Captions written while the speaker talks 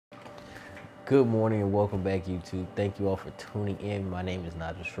Good morning and welcome back, YouTube. Thank you all for tuning in. My name is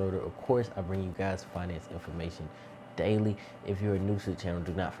Nigel MrSchroeter. Of course, I bring you guys finance information daily. If you're new to the channel,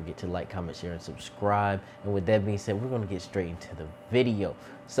 do not forget to like, comment, share, and subscribe. And with that being said, we're going to get straight into the video.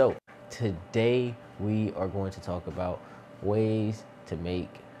 So today we are going to talk about ways to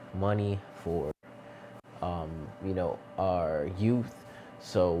make money for our youth.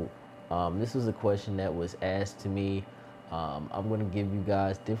 So this was a question that was asked to me. I'm going to give you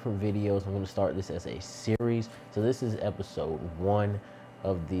guys different videos. I'm going to start this as a series. So this is episode 1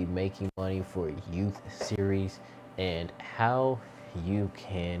 of the Making Money for Youth series and how you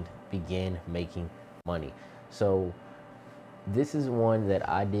can begin making money. So this is one that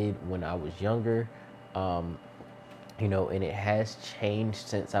I did when I was younger. And it has changed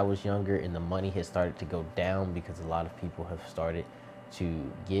since I was younger, and the money has started to go down because a lot of people have started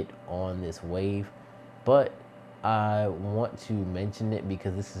to get on this wave. But I want to mention it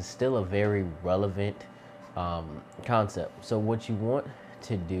because this is still a very relevant concept. So what you want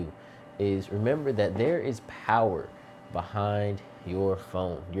to do is remember that there is power behind your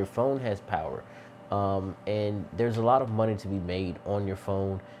phone. Your phone has power. And there's a lot of money to be made on your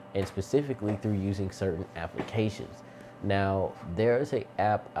phone, and specifically through using certain applications. Now, there's an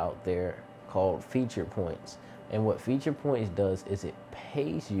app out there called Feature Points. And what Feature Points does is it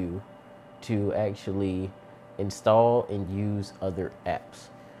pays you to actually install and use other apps.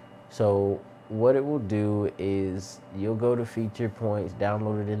 So what it will do is you'll go to Feature Points,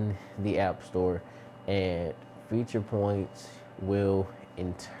 download it in the App Store, and Feature Points will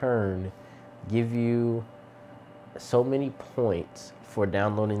in turn give you so many points for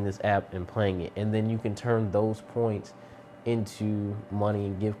downloading this app and playing it, and then you can turn those points into money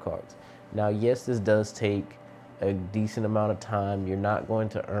and gift cards. Now, yes, this does take a decent amount of time. You're not going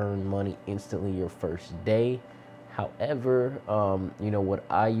to earn money instantly your first day. However, what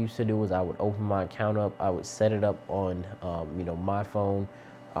I used to do was I would open my account up, I would set it up on my phone,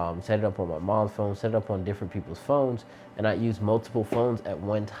 set it up on my mom's phone, set it up on different people's phones, and I use multiple phones at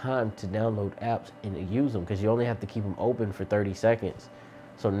one time to download apps and to use them, because you only have to keep them open for 30 seconds.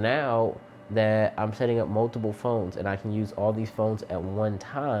 So now that I'm setting up multiple phones and I can use all these phones at one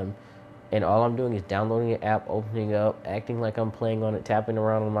time, and all I'm doing is downloading an app, opening up, acting like I'm playing on it, tapping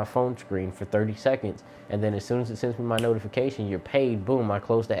around on my phone screen for 30 seconds. And then as soon as it sends me my notification, you're paid, boom, I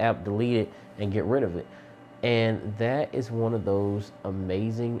close the app, delete it, and get rid of it. And that is one of those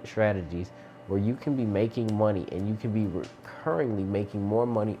amazing strategies where you can be making money, and you can be recurringly making more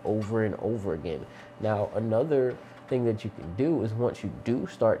money over and over again. Now, another thing that you can do is once you do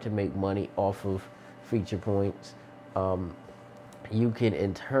start to make money off of Feature Points, you can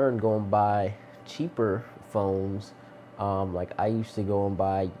in turn go and buy cheaper phones. Like I used to go and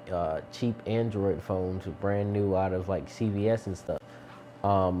buy cheap Android phones, brand new out of like CVS and stuff.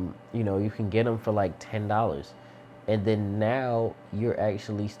 You can get them for like $10. And then now you're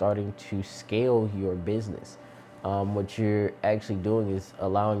actually starting to scale your business. What you're actually doing is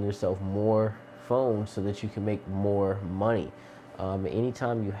allowing yourself more phones so that you can make more money.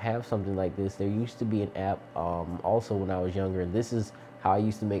 Anytime you have something like this, there used to be an app also when I was younger, and this is how I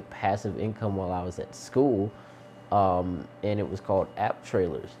used to make passive income while I was at school, and it was called App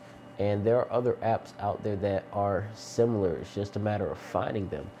Trailers. And there are other apps out there that are similar. It's just a matter of finding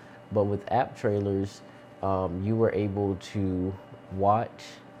them. But with App Trailers, you were able to watch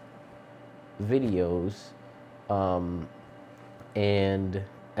videos, and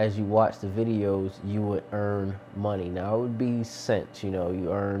as you watch the videos, you would earn money. Now, it would be cents.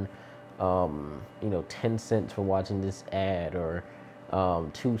 You earn 10 cents for watching this ad, or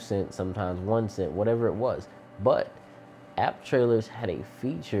 2 cents, sometimes 1 cent, whatever it was. But App Trailers had a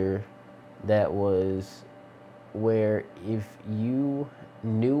feature that was where if you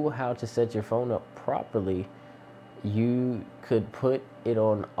knew how to set your phone up properly, you could put it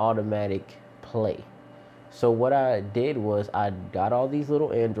on automatic play. So what I did was I got all these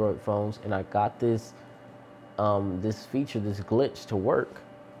little Android phones, and I got this feature, this glitch to work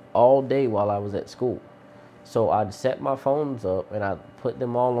all day while I was at school. So I'd set my phones up and I put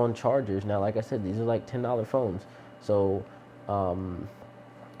them all on chargers. Now, like I said, these are like $10 phones. So, I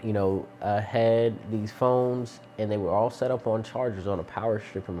had these phones, and they were all set up on chargers on a power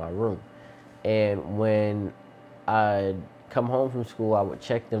strip in my room. And when I'd come home from school, I would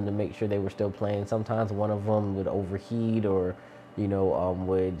check them to make sure they were still playing. Sometimes one of them would overheat, or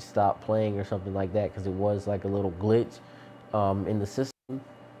would stop playing or something like that, because it was like a little glitch in the system.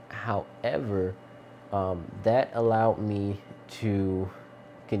 However, that allowed me to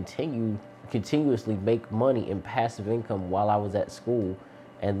continuously make money in passive income while I was at school,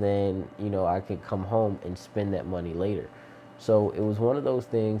 and then I could come home and spend that money later. So it was one of those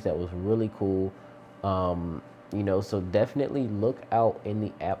things that was really cool. So definitely look out in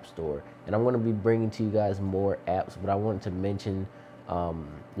the App Store. And I'm going to be bringing to you guys more apps, but I wanted to mention,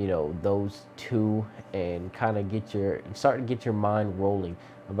 those two, and kind of start to get your mind rolling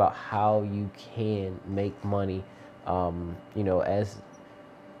about how you can make money, as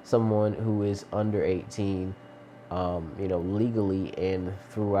someone who is under 18, legally, and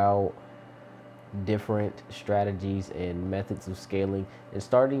throughout different strategies and methods of scaling, and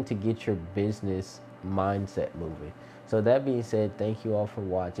starting to get your business mindset moving. So that being said, thank you all for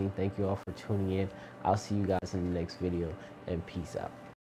watching. Thank you all for tuning in. I'll see you guys in the next video, and peace out.